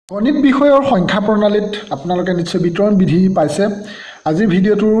গণিত বিষয়ৰ সংখ্যা প্ৰণালীত আপোনালোকে নিশ্চয় বিতৰণ বিধি পাইছে। আজিৰ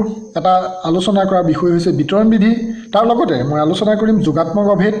ভিডিঅ'টোৰ এটা আলোচনা কৰা বিষয় হৈছে বিতৰণ বিধি। তাৰ লগতে মই আলোচনা কৰিম যোগাত্মক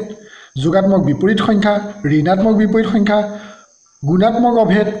অভেদ, যোগাত্মক বিপৰীত সংখ্যা, ঋণাত্মক বিপৰীত সংখ্যা, গুণাত্মক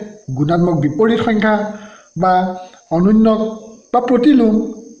অভেদ, গুণাত্মক বিপৰীত সংখ্যা বা অনন্য বা প্ৰতিলোম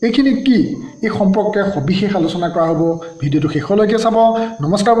এইখিনি কি এই সম্পৰ্কে সবিশেষ আলোচনা কৰা হ'ব। ভিডিঅ'টো শেষলৈকে চাব।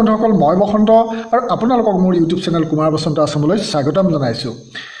 নমস্কাৰ বন্ধুসকল, মই বসন্ত আৰু আপোনালোকক মোৰ ইউটিউব চেনেল কুমাৰ বসন্ত আছামলৈ স্বাগতম জনাইছোঁ।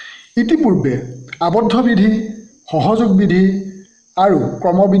 ইতিপূৰ্বে আবদ্ধ বিধি, সহযোগ বিধি আৰু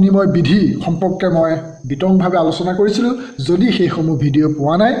ক্ৰম বিনিময় বিধি সম্পৰ্কে মই বিতংভাৱে আলোচনা কৰিছিলোঁ। যদি সেইসমূহ ভিডিঅ'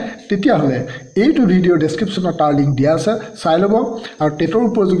 পোৱা নাই তেতিয়াহ'লে এইটো ভিডিঅ'ৰ ডেছক্ৰিপশ্যনত তাৰ লিংক দিয়া আছে, চাই ল'ব। আৰু টেটৰ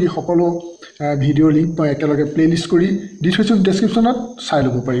উপযোগী সকলো ভিডিঅ'ৰ লিংক মই একেলগে প্লে'লিষ্ট কৰি দি থৈছোঁ ডেছক্ৰিপশ্যনত, চাই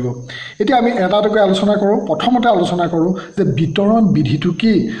ল'ব পাৰিব। এতিয়া আমি এটাকৈ আলোচনা কৰোঁ। প্ৰথমতে আলোচনা কৰোঁ যে বিতৰণ বিধিটো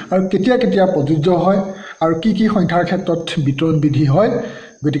কি আৰু কেতিয়া কেতিয়া প্ৰযোজ্য হয় আৰু কি কি সংখ্যাৰ ক্ষেত্ৰত বিতৰণ বিধি হয়।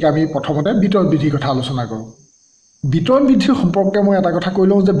 গতিকে আমি প্ৰথমতে বিতৰণ বিধিৰ কথা আলোচনা কৰোঁ। বিতৰণ বিধিৰ সম্পৰ্কে মই এটা কথা কৈ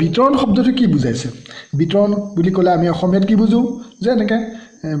লওঁ যে বিতৰণ শব্দটো কি বুজাইছে। বিতৰণ বুলি ক'লে আমি অসমীয়াত কি বুজোঁ যে এনেকৈ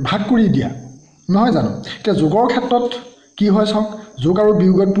ভাগ কৰি দিয়া, নহয় জানো? এতিয়া যোগৰ ক্ষেত্ৰত কি হয় চাওক, যোগ আৰু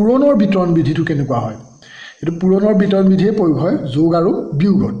বিয়োগত পূৰণৰ বিতৰণ বিধিটো কেনেকুৱা হয়। এইটো পূৰণৰ বিতৰণ বিধিয়ে প্ৰয়োগ হয় যোগ আৰু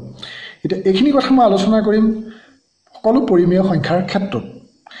বিয়োগত। এতিয়া এইখিনি কথা মই আলোচনা কৰিম সকলো পৰিমেয় সংখ্যাৰ ক্ষেত্ৰত।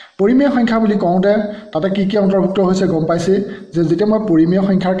 পৰিমেয় সংখ্যা বুলি কওঁতে তাতে কি কি অন্তৰ্ভুক্ত হৈছে গম পাইছে যে যেতিয়া মই পৰিমেয়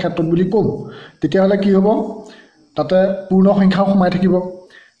সংখ্যাৰ ক্ষেত্ৰত বুলি ক'ম তেতিয়াহ'লে কি হ'ব, তাতে পূৰ্ণ সংখ্যাও সোমাই থাকিব,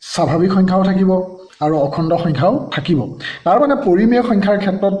 স্বাভাৱিক সংখ্যাও থাকিব আৰু অখণ্ড সংখ্যাও থাকিব। তাৰ মানে পৰিমেয় সংখ্যাৰ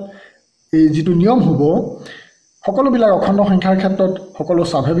ক্ষেত্ৰত এই যিটো নিয়ম হ'ব, সকলোবিলাক অখণ্ড সংখ্যাৰ ক্ষেত্ৰত, সকলো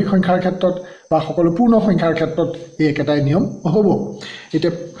স্বাভাৱিক সংখ্যাৰ ক্ষেত্ৰত বা সকলো পূৰ্ণ সংখ্যাৰ ক্ষেত্ৰত এই একেটাই নিয়ম হ'ব।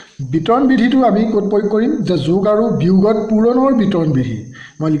 এতিয়া বিতৰণ বিধিটো আমি ক'ত প্ৰয়োগ কৰিম যে যোগ আৰু বিয়োগত পূৰণৰ বিতৰণ বিধি।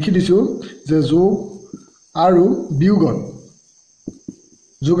 মই লিখি দিছোঁ যে যোগ আৰু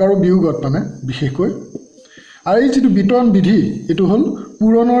বিয়োগত মানে বিশেষকৈ। আৰু এই যিটো বিতৰণ বিধি এইটো হ'ল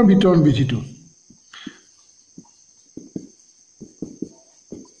পূৰণৰ বিতৰণ বিধিটো।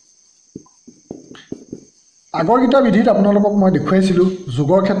 আগৰকেইটা বিধিত আপোনালোকক মই দেখুৱাইছিলোঁ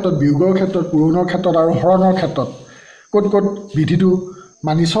যোগৰ ক্ষেত্ৰত, বিয়োগৰ ক্ষেত্ৰত, পূৰণৰ ক্ষেত্ৰত আৰু হৰণৰ ক্ষেত্ৰত ক'ত ক'ত বিধিটো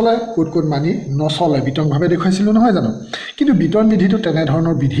মানি চলে, ক'ত ক'ত মানি নচলে বিতংভাৱে দেখুৱাইছিলোঁ, নহয় জানো? কিন্তু বিতৰণ বিধিটো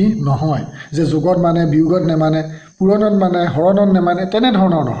তেনেধৰণৰ বিধি নহয় যে যোগত মানে, বিয়োগত নেমানে, পূৰণত মানে, হৰণত নেমানে,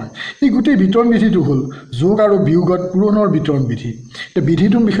 তেনেধৰণৰ নহয়। এই গোটেই বিতৰণ বিধিটো হ'ল যোগ আৰু বিয়োগত পূৰণৰ বিতৰণ বিধি। এতিয়া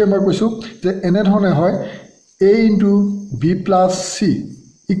বিধিটোৰ বিষয়ে মই কৈছোঁ যে এনেধৰণে হয় a × b + c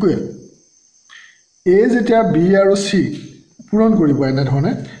equal a যেতিয়া b আৰু c পূৰণ কৰিব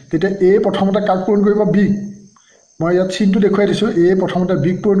এনেধৰণে, তেতিয়া a প্ৰথমতে কাক পূৰণ কৰিব? b। মই ইয়াত চিনটো দেখুৱাই দিছোঁ। a প্ৰথমতে b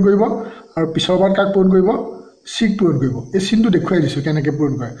ক পূৰণ কৰিব আৰু পিছৰবাৰ কাক পূৰণ কৰিব? c ক পূৰণ কৰিব। এই চিনটো দেখুৱাই দিছোঁ কেনেকৈ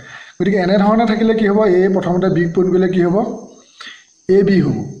পূৰণ কৰে। গতিকে এনেধৰণে থাকিলে কি হ'ব, a প্ৰথমতে b ক পূৰণ কৰিলে কি হ'ব? ab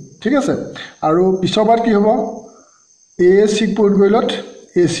হ'ব, ঠিক আছে। আৰু পিছৰবাৰ কি হ'ব? a c ক পূৰণ কৰিলত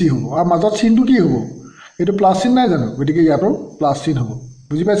ac হ'ব। আৰু মাজত চিনটো কি হ'ব? এইটো প্লাছ চিন নাই জানো? গতিকে ইয়াতো প্লাছ চিন হ'ব।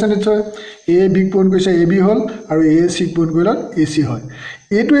 বুজি পাইছে নিশ্চয়? a b ক পূৰণ কৰিছে ab হ'ল আৰু a c ক পূৰণ কৰিলত ac হয়।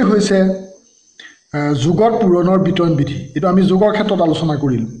 এইটোৱে হৈছে যোগত পূৰণৰ বিতৰণ বিধি। এইটো আমি যোগৰ ক্ষেত্ৰত আলোচনা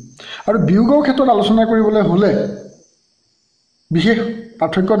কৰিলোঁ। আৰু বিয়োগৰ ক্ষেত্ৰত আলোচনা কৰিবলৈ হ'লে বিশেষ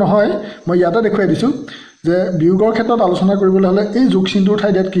পাৰ্থক্য নহয়, মই ইয়াতে দেখুৱাই দিছোঁ যে বিয়োগৰ ক্ষেত্ৰত আলোচনা কৰিবলৈ হ'লে এই যোগ চিনটোৰ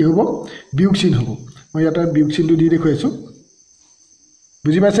ঠাইত ইয়াত কি হ'ব? বিয়োগ চিন হ'ব। মই ইয়াতে বিয়োগ চিনটো দি দেখুৱাইছোঁ।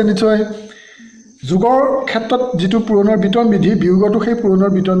 বুজি পাইছে নিশ্চয়? যোগৰ ক্ষেত্ৰত যিটো পূৰণৰ বিতৰণ বিধি, বিয়োগতো সেই পূৰণৰ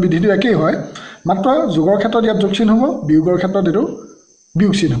বিতৰণ বিধিটো একেই হয়, মাত্ৰ যোগৰ ক্ষেত্ৰত ইয়াত যোগ চিন হ'ব, বিয়োগৰ ক্ষেত্ৰত এইটো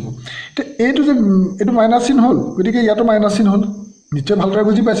বিয়োগ চিন হ'ব। এতিয়া এইটো মাইনাছ চিন হ'ল, গতিকে ইয়াতো মাইনাছ চিন হ'ল। নিশ্চয় ভালদৰে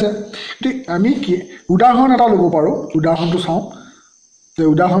বুজি পাইছে? গতিকে আমি কি উদাহৰণ এটা ল'ব পাৰোঁ। উদাহৰণটো চাওঁ যে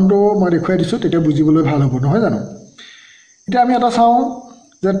উদাহৰণটো মই দেখুৱাই দিছোঁ, তেতিয়া বুজিবলৈ ভাল হ'ব, নহয় জানো? এতিয়া আমি এটা চাওঁ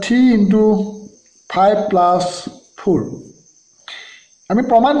যে 3 × 5 + 4। আমি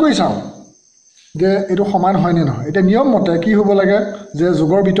প্ৰমাণ কৰি চাওঁ যে এইটো সমান হয়নে নহয়। এতিয়া নিয়ম মতে কি হ'ব লাগে যে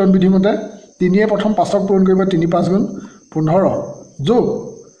যোগৰ বিতৰণ বিধি মতে 3য়ে প্ৰথম 5ক পূৰণ কৰিব, 3 × 5 = 15 যোগ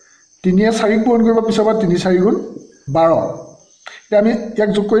 3য়ে 4ক পূৰণ কৰিব, পিছৰবাৰ 3 × 4 = 12। এতিয়া আমি ইয়াক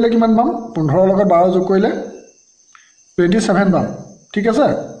যোগ কৰিলে কিমান পাম? 15ৰ লগত 12 যোগ কৰিলে 27 পাম, ঠিক আছে?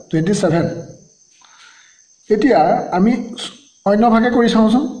 27। এতিয়া আমি অন্যভাগে কৰি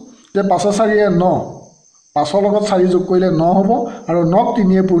চাওঁচোন যে 5 × 4 = 9, 5ৰ লগত 4 যোগ কৰিলে 9 হ'ব আৰু 9ক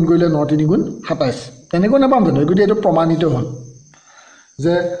 3য়ে পূৰণ কৰিলে 9 × 3 = 27। তেনেকৈ নাপাম জানো? গতিকে এইটো প্ৰমাণিত হ'ল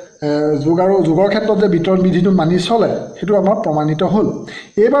যে যোগ আৰু যোগৰ ক্ষেত্ৰত যে বিতৰণ বিধিটো মানি চলে সেইটো আমাৰ প্ৰমাণিত হ'ল।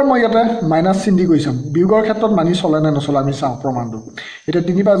 এইবাৰ মই ইয়াতে মাইনাছ চিন দি কৰি চাম, বিয়োগৰ ক্ষেত্ৰত মানি চলে নে নচলে আমি চাওঁ প্ৰমাণটো। এতিয়া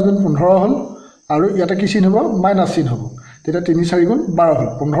 3 × 5 = 15 হ'ল আৰু ইয়াতে কি চিন হ'ব? মাইনাছ চিন হ'ব। তেতিয়া 3 × 4 = 12 হ'ল।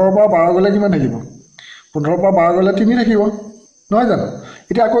 15ৰ পৰা 12 গ'লে কিমান থাকিব? 15ৰ পৰা 12 গ'লে 3 থাকিব, নহয় জানো?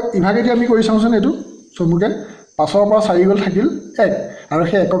 এতিয়া আকৌ ইভাগেদি আমি কৰি চাওঁচোন এইটো চমুকে 5ৰ পৰা 4 গ'ল থাকিল 1 আৰু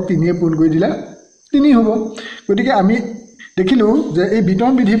সেই 1ক 3 পূৰণ কৰি দিলে 3 হ'ব গতিকে আমি দেখিলোঁ যে এই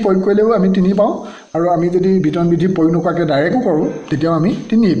বিতৰণ বিধি প্ৰয়োগ কৰিলেও আমি 3 পাওঁ আৰু আমি যদি বিতৰণ বিধি প্ৰয়োগ নকৰাকৈ ডাইৰেক্টও কৰোঁ তেতিয়াও আমি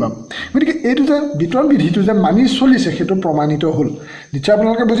 3 পাম গতিকে এইটো যে বিতৰণ বিধিটো যে মানি চলিছে সেইটো প্ৰমাণিত হ'ল নিশ্চয়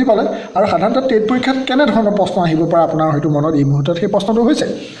আপোনালোকে বুজি পালে আৰু সাধাৰণতে টেট পৰীক্ষাত কেনেধৰণৰ প্ৰশ্ন আহিব পাৰে আপোনাৰ হয়তো মনত এই মুহূৰ্তত সেই প্ৰশ্নটো হৈছে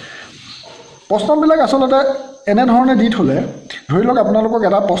প্ৰশ্নবিলাক আচলতে এনেধৰণে দি থ'লে ধৰি লওক আপোনালোকক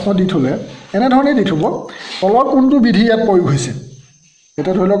এটা প্ৰশ্ন দি থ'লে এনেধৰণে দি থ'ব তলৰ কোনটো বিধি ইয়াত প্ৰয়োগ হৈছে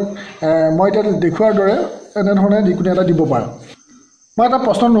এটা ধৰি লওক মই এটা দেখুৱাৰ দৰে এনেধৰণে যিকোনো এটা দিব পাৰোঁ মই এটা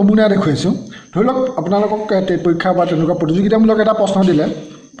প্ৰশ্ন নমুনা দেখুৱাইছোঁ ধৰি লওক আপোনালোকক টেট পৰীক্ষা বা তেনেকুৱা প্ৰতিযোগিতামূলক এটা প্ৰশ্ন দিলে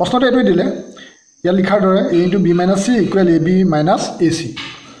প্ৰশ্নটো এইটোৱে দিলে ইয়াত লিখাৰ দৰে a * b - c = ab - ac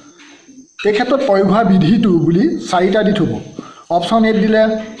এই ক্ষেত্ৰত প্ৰয়োগ হোৱা বিধিটো বুলি 4টা দি থ'ব অপশ্যন এত দিলে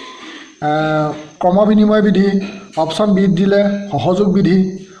ক্ৰম বিনিময় বিধি অপশ্যন বিত দিলে সহযোগ বিধি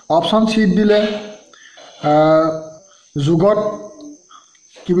অপশ্যন চিত দিলে যোগত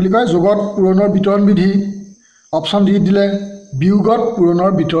কি বুলি কয় যোগত পূৰণৰ বিতৰণ বিধি অপশ্যন ডিত দিলে বিয়োগত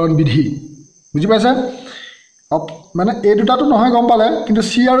পূৰণৰ বিতৰণ বিধি বুজি পাইছে মানে এই দুটাটো নহয় গম পালে কিন্তু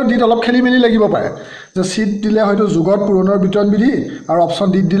চি আৰু ডিত অলপ খেলি মেলি লাগিব পাৰে যে চিত দিলে হয়তো যোগত পূৰণৰ বিতৰণ বিধি আৰু অপশ্যন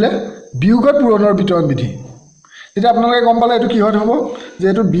ডিত দিলে বিয়োগত পূৰণৰ বিতৰণ বিধি তেতিয়া আপোনালোকে গম পালে এইটো কিহত হ'ব যে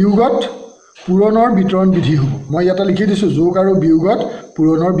এইটো বিয়োগত পূৰণৰ বিতৰণ বিধি হ'ব মই ইয়াতে লিখি দিছোঁ যোগ আৰু বিয়োগত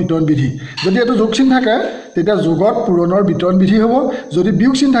পূৰণৰ বিতৰণ বিধি যদি এইটো যোগ চিন থাকে তেতিয়া যোগত পূৰণৰ বিতৰণ বিধি হ'ব যদি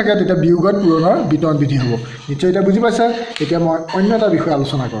বিয়োগ চিন থাকে তেতিয়া বিয়োগত পূৰণৰ বিতৰণ বিধি হ'ব নিশ্চয় এতিয়া বুজি পাইছে এতিয়া মই অন্য এটা বিষয়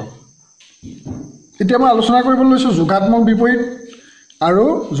আলোচনা কৰোঁ এতিয়া মই আলোচনা কৰিবলৈ লৈছোঁ যোগাত্মক বিপৰীত আৰু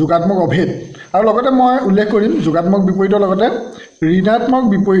যোগাত্মক অভেদ আৰু লগতে মই উল্লেখ কৰিম যোগাত্মক বিপৰীতৰ লগতে ঋণাত্মক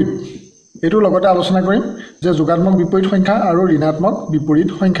বিপৰীত এইটোৰ লগতে আলোচনা কৰিম যে যোগাত্মক বিপৰীত সংখ্যা আৰু ঋণাত্মক বিপৰীত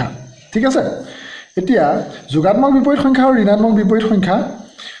সংখ্যা ঠিক আছে এতিয়া যোগাত্মক বিপৰীত সংখ্যা আৰু ঋণাত্মক বিপৰীত সংখ্যা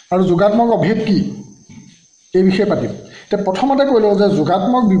আৰু যোগাত্মক অভেদ কি এই বিষয়ে পাতিম এতিয়া প্ৰথমতে কৈ লওঁ যে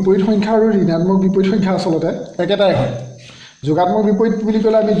যোগাত্মক বিপৰীত সংখ্যা আৰু ঋণাত্মক বিপৰীত সংখ্যা আচলতে একেটাই হয় যোগাত্মক বিপৰীত বুলি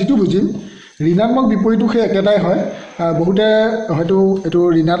ক'লে আমি যিটো বুজিম ঋণাত্মক বিপৰীতো সেই একেটাই হয় বহুতে হয়তো এইটো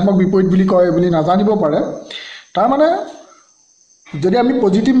ঋণাত্মক বিপৰীত বুলি কয় বুলি নাজানিব পাৰে তাৰমানে যদি আমি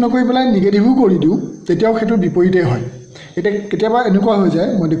পজিটিভ নকৰি পেলাই নিগেটিভো কৰি দিওঁ তেতিয়াও সেইটো বিপৰীতেই হয় এতিয়া কেতিয়াবা এনেকুৱা হৈ যায়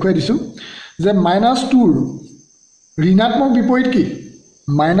মই দেখুৱাই দিছোঁ যে -2ৰ ঋণাত্মক বিপৰীত কি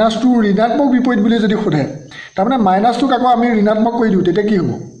 -2 ঋণাত্মক বিপৰীত বুলি যদি সোধে তাৰমানে -2ক আকৌ আমি ঋণাত্মক কৰি দিওঁ তেতিয়া কি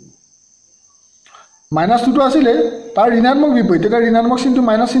হ'ব -2টো আছিলে তাৰ ঋণাত্মক বিপৰীত তেতিয়া ঋণাত্মক চিনটো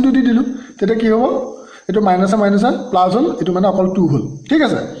মাইনাছ চিনটো দি দিলোঁ তেতিয়া কি হ'ব এইটো মাইনাছে মাইনাছে প্লাছ হ'ল এইটো মানে অকল 2 হ'ল ঠিক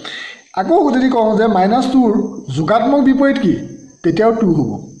আছে আকৌ যদি কওঁ যে -2ৰ যোগাত্মক বিপৰীত কি তেতিয়াও 2 হ'ব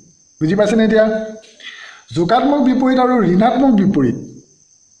বুজি পাইছেনে এতিয়া যোগাত্মক বিপৰীত আৰু ঋণাত্মক বিপৰীত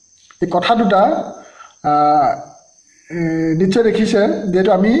এই কথা দুটা নিশ্চয় দেখিছে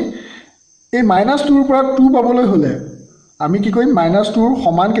যিহেতু আমি এই -2ৰ পৰা 2 পাবলৈ হ'লে আমি কি কৰিম -2ৰ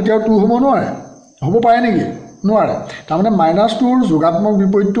সমান কেতিয়াও 2 হ'ব নোৱাৰে হ'ব পাৰে নেকি নোৱাৰে তাৰমানে -2ৰ যোগাত্মক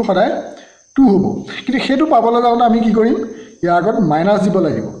বিপৰীতটো সদায় 2 হ'ব কিন্তু সেইটো পাবলৈ যাওঁতে আমি কি কৰিম ইয়াৰ আগত মাইনাছ দিব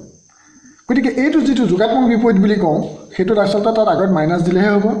লাগিব গতিকে এইটো যিটো যোগাত্মক বিপৰীত বুলি কওঁ সেইটো আচলতে তাত আগত মাইনাছ দিলেহে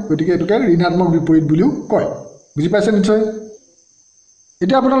হ'ব গতিকে এইটোকে ঋণাত্মক বিপৰীত বুলিও কয় বুজি পাইছে নিশ্চয়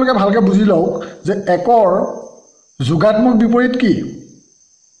এতিয়া আপোনালোকে ভালকৈ বুজি লওক যে 1ৰ যোগাত্মক বিপৰীত কি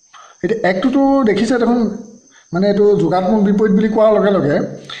এতিয়া 1টোতো দেখিছে দেখোন মানে এইটো যোগাত্মক বিপৰীত বুলি কোৱাৰ লগে লগে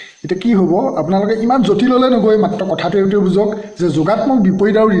এতিয়া কি হ'ব আপোনালোকে ইমান জটিললৈ নগৈ মাত্ৰ কথাটো এইটো বুজক যে যোগাত্মক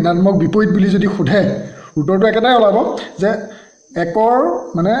বিপৰীত আৰু ঋণাত্মক বিপৰীত বুলি যদি সোধে উত্তৰটো একেটাই ওলাব যে 1ৰ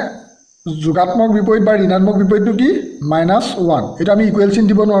মানে যোগাত্মক বিপৰীত বা ঋণাত্মক বিপৰীতটো কি -1 এইটো আমি ইকুৱেল চিন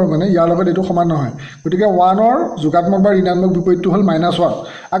দিব নোৱাৰোঁ মানে ইয়াৰ লগত এইটো সমান নহয় গতিকে 1ৰ যোগাত্মক বা ঋণাত্মক বিপৰীতটো হ'ল -1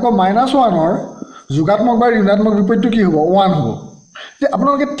 আকৌ -1ৰ যোগাত্মক বা ঋণাত্মক বিপৰীতটো কি হ'ব 1 হ'ব যে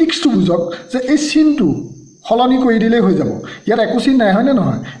আপোনালোকে টিক্সটো বুজক যে এই চিনটো সলনি কৰি দিলেই হৈ যাব ইয়াত একো চিন নাই হয়নে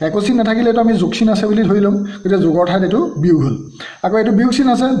নহয় একো চিন নাথাকিলেতো আমি যোগ চিন আছে বুলি ধৰি ল'ম গতিকে যোগৰ ঠাইত এইটো বিয়োগ হ'ল আকৌ এইটো বিয়োগ চিন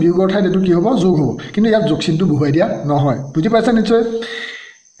আছে বিয়োগৰ ঠাইত এইটো কি হ'ব যোগ হ'ব কিন্তু ইয়াত যোগ চিনটো বহুৱাই দিয়া নহয় বুজি পাইছে নিশ্চয়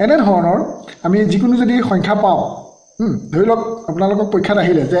এনেধৰণৰ আমি যিকোনো যদি সংখ্যা পাওঁ ধৰি লওক আপোনালোকক পৰীক্ষাত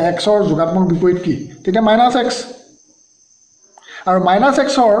আহিলে যে xৰ যোগাত্মক বিপৰীত কি তেতিয়া -x আৰু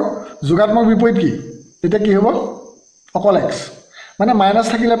 -xৰ যোগাত্মক বিপৰীত কি তেতিয়া কি হ'ব অকল x মানে মাইনাছ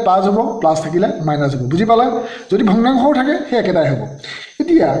থাকিলে প্লাছ হ'ব প্লাছ থাকিলে মাইনাছ হ'ব বুজি পালে যদি ভগ্নাংশও থাকে সেই একেটাই হ'ব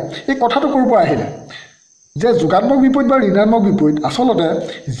এতিয়া এই কথাটো ক'ৰ পৰা আহিলে যে যোগাত্মক বিপৰীত বা ঋণাত্মক বিপৰীত আচলতে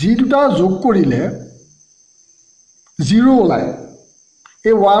যি দুটা যোগ কৰিলে 0 ওলায়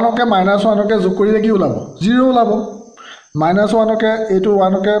এই 1কে -1কে যোগ কৰিলে কি ওলাব 0 ওলাব -1কে এইটো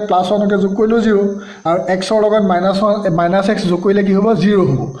 1কে +1কে যোগ কৰিলেও 0 আৰু xৰ লগত -x যোগ কৰিলে কি হ'ব 0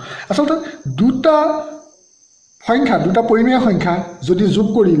 হ'ব আচলতে দুটা সংখ্যা দুটা পৰিমেয় সংখ্যা যদি যোগ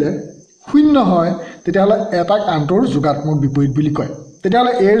কৰিলে শূন্য হয় তেতিয়াহ'লে এটাক আনটোৰ যোগাত্মক বিপৰীত বুলি কয়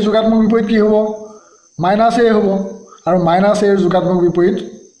তেতিয়াহ'লে a ৰ যোগাত্মক বিপৰীত কি হ'ব -a হ'ব আৰু -a ৰ যোগাত্মক বিপৰীত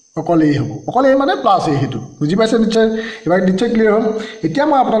অকল a হ'ব অকল a মানে +a হেতু বুজি পাইছে নিশ্চয় এবাৰ নিশ্চয় ক্লিয়াৰ হ'ল এতিয়া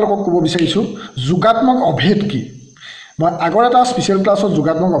মই আপোনালোকক ক'ব বিচাৰিছোঁ যোগাত্মক অভেদ কি মই আগৰ এটা স্পেশাল ক্লাছত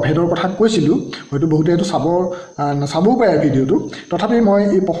যোগাত্মক অভেদৰ কথা কৈছিলোঁ হয়তো বহুতে এটো চাবও পাৰে ভিডিওটো তথাপি মই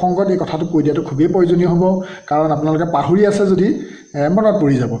এই প্ৰসংগত এই কথাটো কৈ দিয়াটো খুবেই প্ৰয়োজনীয় হ'ব কাৰণ আপোনালোকে পাহৰি আছে যদি মনত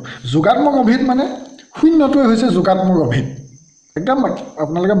পৰি যাব যোগাত্মক অভেদ মানে শূন্যটোৱে হৈছে যোগাত্মক অভেদ একদম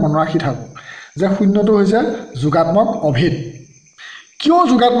আপোনালোকে মনত ৰাখি থাকক যে শূন্যটো হৈছে যোগাত্মক অভেদ কিয়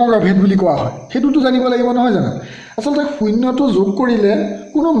যোগাত্মক অভেদ বুলি কোৱা হয় হেতুটো জানিব লাগিব নহয় জানো আসলে শূন্যটো যোগ কৰিলে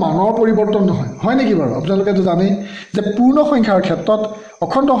কোনো মানৰ পৰিৱৰ্তন নহয় হয় নেকি বাৰু আপোনালোকে তো জানেই যে পূৰ্ণ সংখ্যাৰ ক্ষেত্ৰত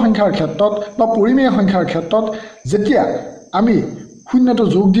অখণ্ড সংখ্যাৰ ক্ষেত্ৰত বা পৰিমেয় সংখ্যাৰ ক্ষেত্ৰত যেতিয়া আমি শূন্যটো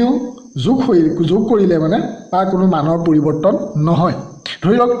যোগ দিওঁ যোগ কৰিলে মানে তাৰ কোনো মানৰ পৰিৱৰ্তন নহয়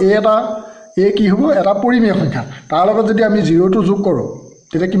ধৰি লওক a কি হ'ব এটা পৰিমেয় সংখ্যা তাৰ লগত যদি আমি 0 টো যোগ কৰোঁ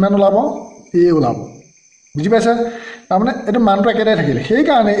তেতিয়া কিমান ওলাব a ওলাব বুজি পাইছে তাৰমানে এটো মানটো একেটাই থাকিলে সেই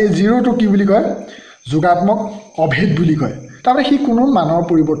কাৰণে এই 0 টো কি বুলি কয় যোগাত্মক অভেদ বুলি কয় তাৰমানে হি কোনো মানৰ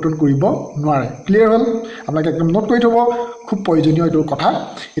পৰিৱৰ্তন কৰিব নোৱাৰে ক্লিয়াৰ হ'ল আপোনাক একদম নোট কৰি থব খুব প্ৰয়োজনীয় এইটো কথা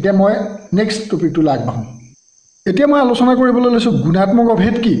এতিয়া মই নেক্সট টপিকটো আগবাঢ়ো এতিয়া মই আলোচনা কৰিবলৈ লৈছো গুণাত্মক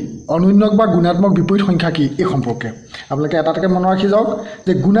অভেদ কি অনন্যক বা গুণাত্মক বিপৰীত সংখ্যা কি এই সম্পৰ্কে আপোনালোকে এটাটাকে মনত ৰাখি যাওক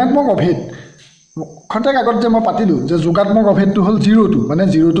যে গুণাত্মক অভেদ খন্তেক আগত যে মই পাতিলো যে যোগাত্মক অভেদটো হ'ল 0 টো মানে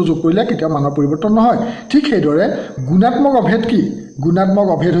 0 টো যোগ কৰিলে কেতিয়া মানৰ পৰিৱৰ্তন নহয় ঠিক সেইদৰে গুণাত্মক অভেদ কি গুণাত্মক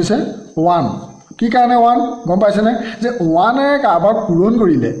অভেদ হৈছে 1 কি কাৰণে 1 গম পাইছেনে যে 1 এ কাবাক পূৰণ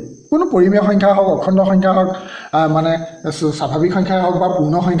কৰিলে কোনো পৰিমেয় সংখ্যা হওক অখণ্ড সংখ্যা হওক মানে স্বাভাৱিক সংখ্যা হওক বা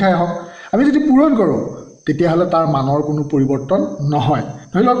পূৰ্ণ সংখ্যাই হওক আমি যদি পূৰণ কৰোঁ তেতিয়াহ'লে তাৰ মানৰ কোনো পৰিৱৰ্তন নহয়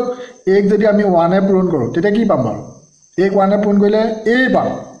ধৰি লওক a যদি আমি 1 এ পূৰণ কৰোঁ তেতিয়া কি পাম বাৰু a 1 এ পূৰণ কৰিলে a পাম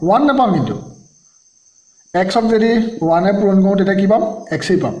 1 নাপাম কিন্তু x ক যদি 1 এ পূৰণ কৰোঁ তেতিয়া কি পাম x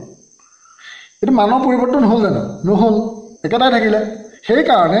এ পাম এটো মানৰ পৰিৱৰ্তন হ'ল জানো নহল একেটাই থাকিলে সেই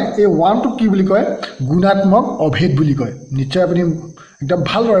কাৰণে এই 1 টো কি বুলি কয় গুণাত্মক অভেদ বুলি কয় নিশ্চয় আপুনি একদম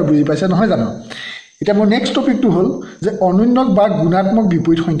ভালদৰে বুজি পাইছে নহয় জানো এতিয়া মোৰ নেক্সট টপিকটো হ'ল যে অনন্যক বা গুণাত্মক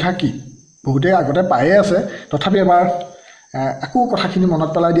বিপৰীত সংখ্যা কি বহুতে আগতে পায়ে আছে তথাপি এবাৰ আকো কথাখিনি মনত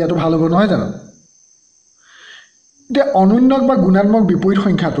পেলাই দিয়াটো ভাল হ'ব নহয় জানো এতিয়া অনন্যক বা গুণাত্মক বিপৰীত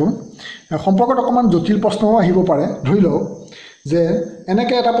সংখ্যাটো সম্পৰ্কত অকমান জটিল প্ৰশ্নও আহিব পাৰে ধৰি লওক যে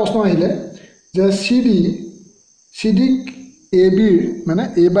এনেকৈ এটা প্ৰশ্ন আহিলে যে CD AB মানে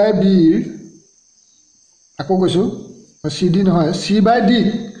A by B আকৌ কৈছো CD নহয় C by D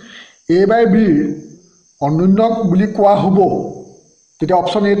A by B অনন্যক বুলি কোৱা হ'ব তেতিয়া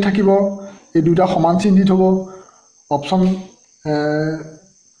অপচন A থাকিব এই দুটা সমান চিন দি থব অপচন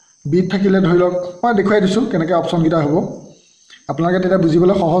B থাকিলে ধৰি লওক মই দেখুৱাই দিছো কেনেকৈ অপচন গিটা হ'ব আপোনালোকে তেতিয়া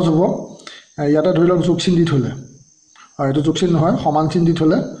বুজিবলৈ সহজ হ'ব ইয়াতে ধৰি লওক যোগ চিন দি থলে আৰু এটো যোগ চিন নহয় সমান চিন দি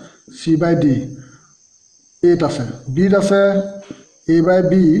থলে C by D A আছে B আছে A by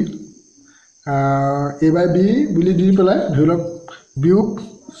B বুলি দি পেলাই ধৰি লওক বিয়োগ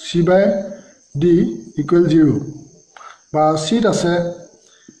C by D equal 0 বা C আছে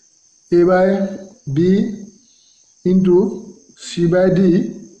A by B into C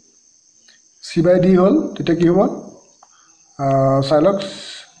by D হল তেতিয়া কি হ'ব চাইলক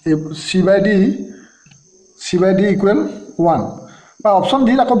C by D equal 1 বা অপচন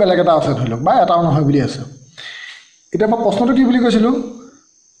ডি আকৌ বেলেগ এটা আছে ধৰি লওক বা এটাও নহয় বুলি আছে এটা মই প্ৰশ্নটো কি বুলি কৈছিলো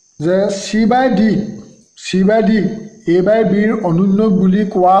যে C by D A by B ৰ অনন্যক বুলি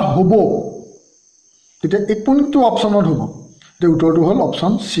কোৱা হ'ব তেতিয়া এক কোনটো অপচনত হ'ব তে উত্তৰটো হ'ল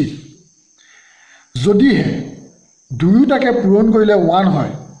অপচন সি যদিহে দুয়োটাকে পূৰণ কৰিলে 1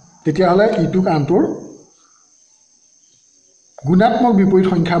 হয় তেতিয়াহ'লে ইটোক আনটোৰ গুণাত্মক বিপৰীত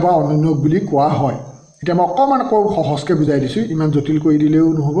সংখ্যা বা অনন্যক বুলি কোৱা হয় এটা মই অকমান সহজকৈ বুজাই দিছো ইমান জটিল কৰি দিলেও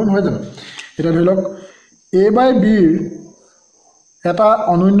নহব নহয় জানো এটা ধৰি লওক A by B ৰ এটা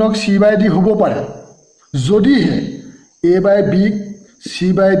অনন্যক C by D হ'ব পাৰে যদিহে A by B C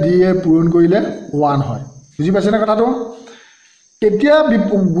by D এ পূৰণ কৰিলে 1 হয় বুজি পাইছেনে কথাটো কেতিয়া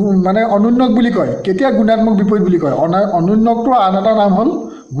মানে অনন্যক বুলি কয় কেতিয়া গুণাত্মক বিপৰীত বুলি কয় অনন্যকটো আন এটা নাম হ'ল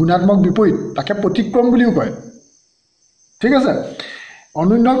গুণাত্মক বিপৰীত তাকে প্ৰতিক্ৰম বুলিও কয় ঠিক আছে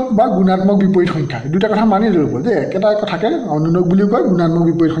অনন্যক বা গুণাত্মক বিপৰীত সংখ্যা দুটা কথা মানি ল'ব যে একেটা কথাকে অনন্যক বুলিও কয় গুণাত্মক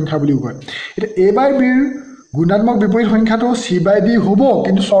বিপৰীত সংখ্যা বুলিও কয় এটা A by B ৰ গুণাত্মক বিপৰীত সংখ্যাটো C by D হ'ব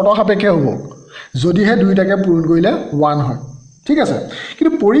কিন্তু শৰ্ত সাপেক্ষে হ'ব যদিহে দুইটাকে পূৰণ কৰিলে 1 হয় ঠিক আছে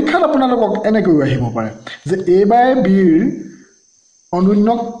কিন্তু পৰীক্ষাত আপোনালোকক এনেকৈ আহিব পাৰে যে A by B ৰ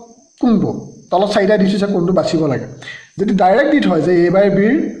অনন্যক কোনটো তলত চাইডা দিছে কোনটো বাছিব লাগে যদি ডাইৰেক্ট দি থয় যে A by B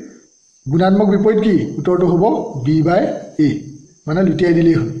ৰ গুণাত্মক বিপৰীত কি উত্তৰটো হ'ব b/a মানে লুটিয়াই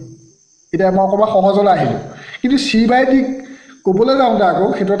দিলেই হ'ল এটা মই অকবা সহজলৈ আহিলো কিন্তু c/d ক'বলৈ যাওঁতে আকৌ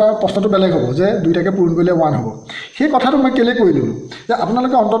সেইটো এটা প্ৰশ্নটো বেলেগ হ'ব যে দুইটাকে পূৰণ কৰিলে 1 হ'ব সেই কথাটো মই কেলে কৈ দিলোঁ যে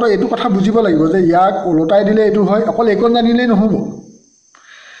আপোনালোকে অন্তত এইটো কথা বুজিব লাগিব যে ইয়াক ওলটাই দিলে এইটো হয় অকল একন জানিলেই নহ'ব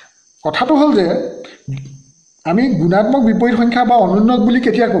কথাটো হ'ল যে আমি গুণাত্মক বিপৰীত সংখ্যা বা অনুন্নক বুলি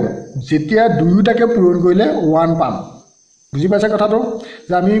কেতিয়া ক'ম যেতিয়া দুয়োটাকে পূৰণ কৰিলে 1 পাম বুজি পাইছে কথাটো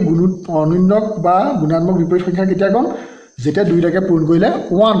যে আমি অনুন্নক বা গুণাত্মক বিপৰীত সংখ্যা কেতিয়া ক'ম যেতিয়া দুয়োটাকে পূৰণ কৰিলে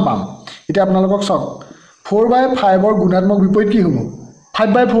 1 পাম এতিয়া আপোনালোকক চাওক 4/5 ৰ গুণাত্মক বিপৰীত কি হ'ব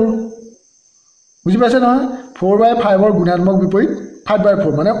 5/4 বুজি পাইছে নহয় 4/5 ৰ গুণাত্মক বিপৰীত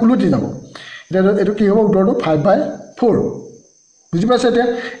 5/4 মানে উলটি যাব এতিয়া এইটো কি হ'ব উত্তৰটো 5/4 বুজি পাইছে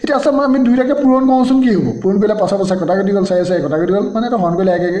এতিয়া আছে আমি দুইটাকে পূৰণ কৰোঁচোন কি হ'ব পূৰণ কৰিলে পাছৰ পাছৰ কটা কাটি গ'ল 4 কটা কাটি গ'ল মানে এটা হৰণ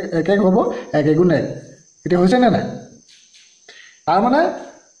কৰিলে 1 হ'ব 1 গুণ 1 এতিয়া হৈছে নে নাই তাৰ মানে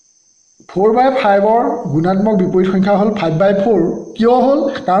 4/5 ৰ গুণাত্মক বিপৰীত সংখ্যা হ'ল 5/4 কিয় হ'ল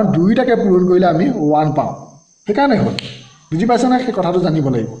কাৰণ দুইটাকে পূৰণ কৰিলে আমি 1 পাওঁ সেইকাৰণে হ'ল বুজি পাইছে না সেই কথাটো জানিব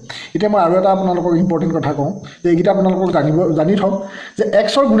লাগিব এতিয়া মই আৰু এটা আপোনালোকক ইম্পৰ্টেণ্ট কথা কওঁ যে এইকেইটা আপোনালোকক জানি থওক যে x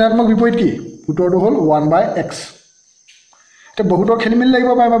ৰ গুণাত্মক বিপৰীত কি উত্তৰটো হ'ল 1/x এতিয়া বহুতৰ খেলিমেলি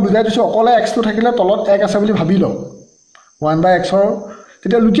লাগিব পাৰে মই বুজাই দিছোঁ অকলে x টো থাকিলে তলত 1 আছে বুলি ভাবি লওক 1/x ৰ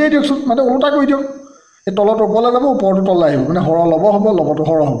তেতিয়া লুটিয়াই দিয়কচোন মানে ওলোটা কৰি দিয়ক এই তলত ওপৰলৈ যাব ওপৰটো তললৈ আহিব মানে হৰ লব হ'ব লবটো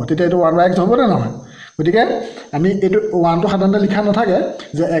হৰ হ'ব তেতিয়া এইটো 1/x হ'ব নে নহয় গতিকে আমি এইটো 1টো সাধাৰণতে লিখা নাথাকে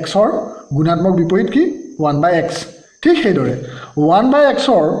যে x ৰ গুণাত্মক বিপৰীত কি 1/x ঠিক সেইদৰে 1/x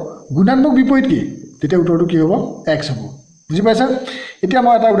ৰ গুণাত্মক বিপৰীত কি তেতিয়া উত্তৰটো কি হ'ব x হ'ব বুজি পাইছে এতিয়া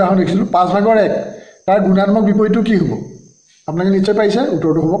মই এটা উদাহৰণ দেখিছিলোঁ 5/1 তাৰ গুণাত্মক বিপৰীতটো কি হ'ব আপোনালোকে নিশ্চয় পাইছে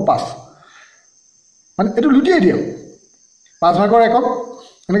উত্তৰটো হ'ব 5 মানে এইটো লুটিয়াই দিয়ক 5/1ক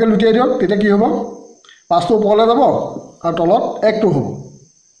এনেকৈ লুটিয়াই দিয়ক তেতিয়া কি হ'ব 5টো ওপৰলৈ যাব আৰু তলত 1টো হ'ব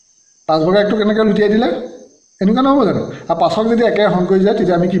 5/1টো কেনেকৈ লুটিয়াই দিলে এনেকুৱা নহ'ব জানো আৰু 5ক যদি একে হৰণ কৰি যায়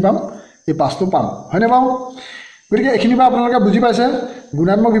তেতিয়া আমি কি পাম এই 5টো পাম হয়নে বাৰু গতিকে এইখিনি পৰা আপোনালোকে বুজি পাইছে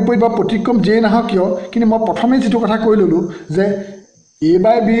গুণাত্মক বিপৰীত বা প্ৰতিক্ৰম যেই নাহক কিয় কিন্তু মই প্ৰথমে যিটো কথা কৈ ল'লোঁ যে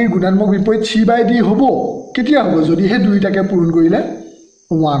a/b ৰ গুণাত্মক বিপৰীত c/d হ'ব কেতিয়া হ'ব যদিহে দুইটাকে পূৰণ কৰিলে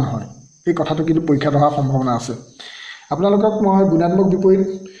 1 হয় এই কথাটো কিন্তু পৰীক্ষাত অহাৰ সম্ভাৱনা আছে আপোনালোকক মই গুণাত্মক বিপৰীত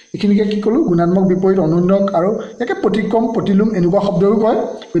এইখিনিকে কি ক'লোঁ গুণাত্মক বিপৰীত অনুন্নক আৰু একে প্ৰতিক্ৰম প্ৰতিলোম এনেকুৱা শব্দও কয়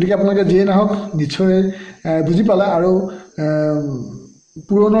গতিকে আপোনালোকে যিয়ে নাহক নিশ্চয় বুজি পালে আৰু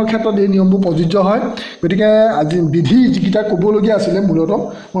পূৰণৰ ক্ষেত্ৰত এই নিয়মবোৰ প্ৰযোজ্য হয় গতিকে আজি বিধি যিকেইটা ক'বলগীয়া আছিলে মূলতঃ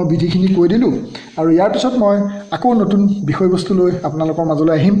মই বিধিখিনি কৈ দিলোঁ আৰু ইয়াৰ পিছত মই আকৌ নতুন বিষয়বস্তু লৈ আপোনালোকৰ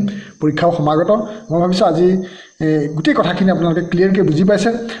মাজলৈ আহিম পৰীক্ষাও সমাগত মই ভাবিছোঁ আজি গোটেই কথাখিনি আপোনালোকে ক্লিয়াৰকৈ বুজি পাইছে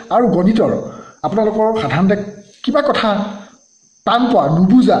আৰু গণিতৰ আপোনালোকৰ সাধাৰণতে কিবা কথা টান পোৱা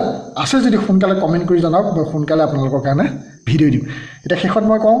নুবুজা আছে যদি সোনকালে কমেণ্ট কৰি জনাওক মই সোনকালে আপোনালোকৰ কাৰণে ভিডিঅ' দিম এতিয়া শেষত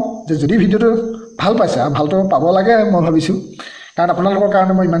মই কওঁ যে যদি ভিডিঅ'টো ভাল পাইছে আৰু ভালটো পাব লাগে মই ভাবিছোঁ কাৰণ আপোনালোকৰ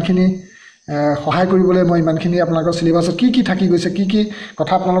কাৰণে মই ইমানখিনি সহায় কৰিবলৈ মই ইমানখিনি আপোনালোকৰ চিলেবাছত কি থাকি গৈছে কি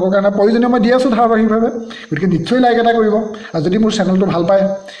কথা আপোনালোকৰ কাৰণে প্ৰয়োজনীয় মই দি আছোঁ ধাৰাবাহিকভাৱে গতিকে নিশ্চয় লাইক এটা কৰিব আৰু যদি মোৰ চেনেলটো ভাল পায়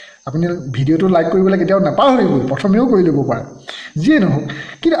আপুনি ভিডিঅ'টো লাইক কৰিবলৈ কেতিয়াও নাপাহৰিব প্ৰথমেও কৰি ল'ব পাৰে যিয়ে নহওক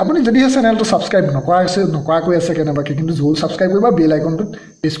কিন্তু আপুনি যদিহে চেনেলটো ছাবস্ক্ৰাইব নকৰাকৈ আছে কেনেবাকৈ কিন্তু জৰুৰ ছাবস্ক্ৰাইব কৰিব বেল আইকনটোত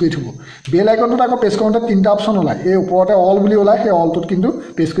প্ৰেছ কৰি থ'ব বেল আইকনটোত আকৌ প্ৰেছ কৰোঁতে 3টা অপশ্যন ওলায় এই ওপৰতে অল বুলি ওলায় সেই অলটোত কিন্তু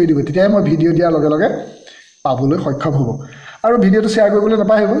প্ৰেছ কৰি দিব তেতিয়াহে মই ভিডিঅ' দিয়াৰ লগে লগে পাবলৈ সক্ষম হ'ব আৰু ভিডিঅ'টো শ্বেয়াৰ কৰিবলৈ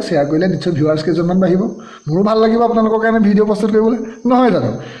নাপাহৰিব শ্বেয়াৰ কৰিলে নিশ্চয় ভিউৱাৰ্ছ কেইজনমান বাঢ়িব মোৰো ভাল লাগিব আপোনালোকৰ কাৰণে ভিডিঅ' প্ৰস্তুত কৰিবলৈ নহয়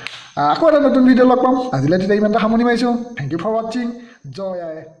জানো আকৌ এটা নতুন ভিডিঅ' লগ পাম আজিলৈ তেতিয়া ইমানটা সামৰণি মাৰিছোঁ থেংক ইউ ফৰ ৱাচিং জয়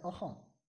আই অসম